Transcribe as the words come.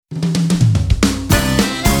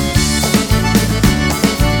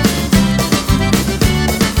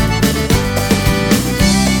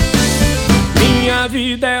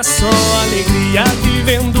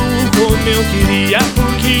eu queria,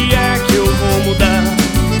 por que é que eu vou mudar?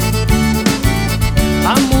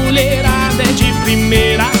 A mulherada é de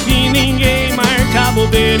primeira, que ninguém marca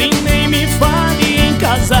bobeira e nem me fale em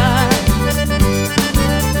casar.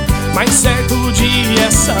 Mas certo dia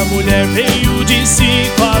essa mulher veio, disse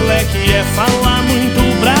qual é que é, falar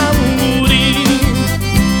muito pra um guri.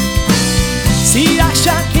 Se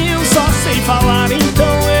acha que eu só sei falar, então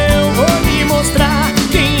eu vou lhe mostrar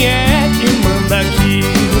quem é que manda aqui.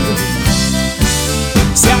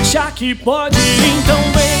 Se acha que pode, então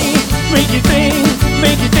vem que tem,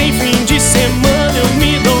 vem que tem fim de semana, eu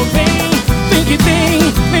me dou bem. Vem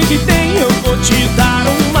que tem, eu vou te dar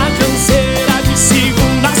uma canseira de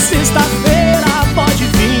segunda a sexta-feira, pode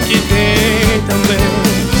vir que tem também.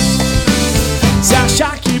 Se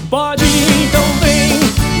achar que pode, então vem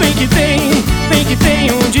que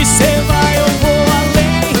tem, onde cê vai eu vou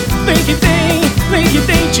além. Vem que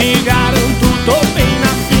tem, te garanto, tô bem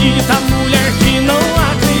na fita. Mulher que não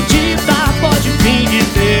acredita, pode vir que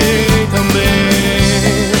tem também.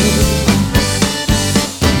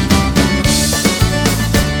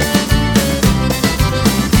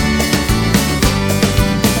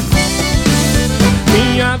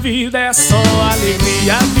 Minha vida é só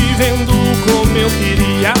alegria, vivendo como eu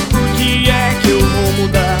queria, por que é que eu vou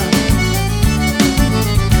mudar?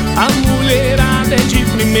 A mulherada é de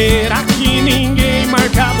primeira, que ninguém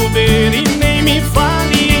marca bobeira e nem me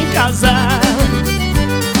fale em casar.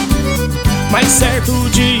 Mas certo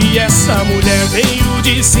dia essa mulher veio,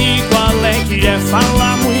 disse qual é que é,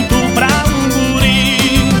 falar muito pra um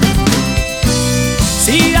guri.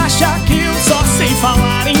 Se acha que eu só sei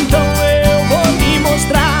falar, então eu vou lhe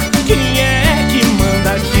mostrar quem é que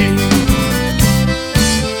manda aqui.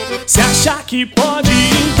 Se achar que pode,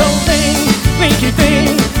 então vem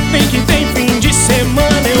que tem fim de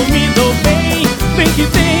semana, eu me dou bem. Vem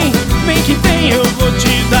que tem, eu vou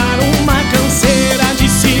te dar uma canseira de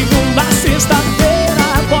segunda a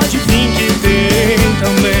sexta-feira, pode vir que tem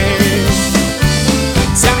também.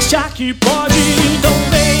 Se achar que pode, então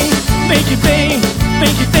vem que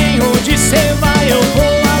tem, onde cê vai eu vou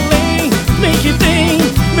além. Vem que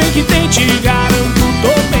tem, te garanto.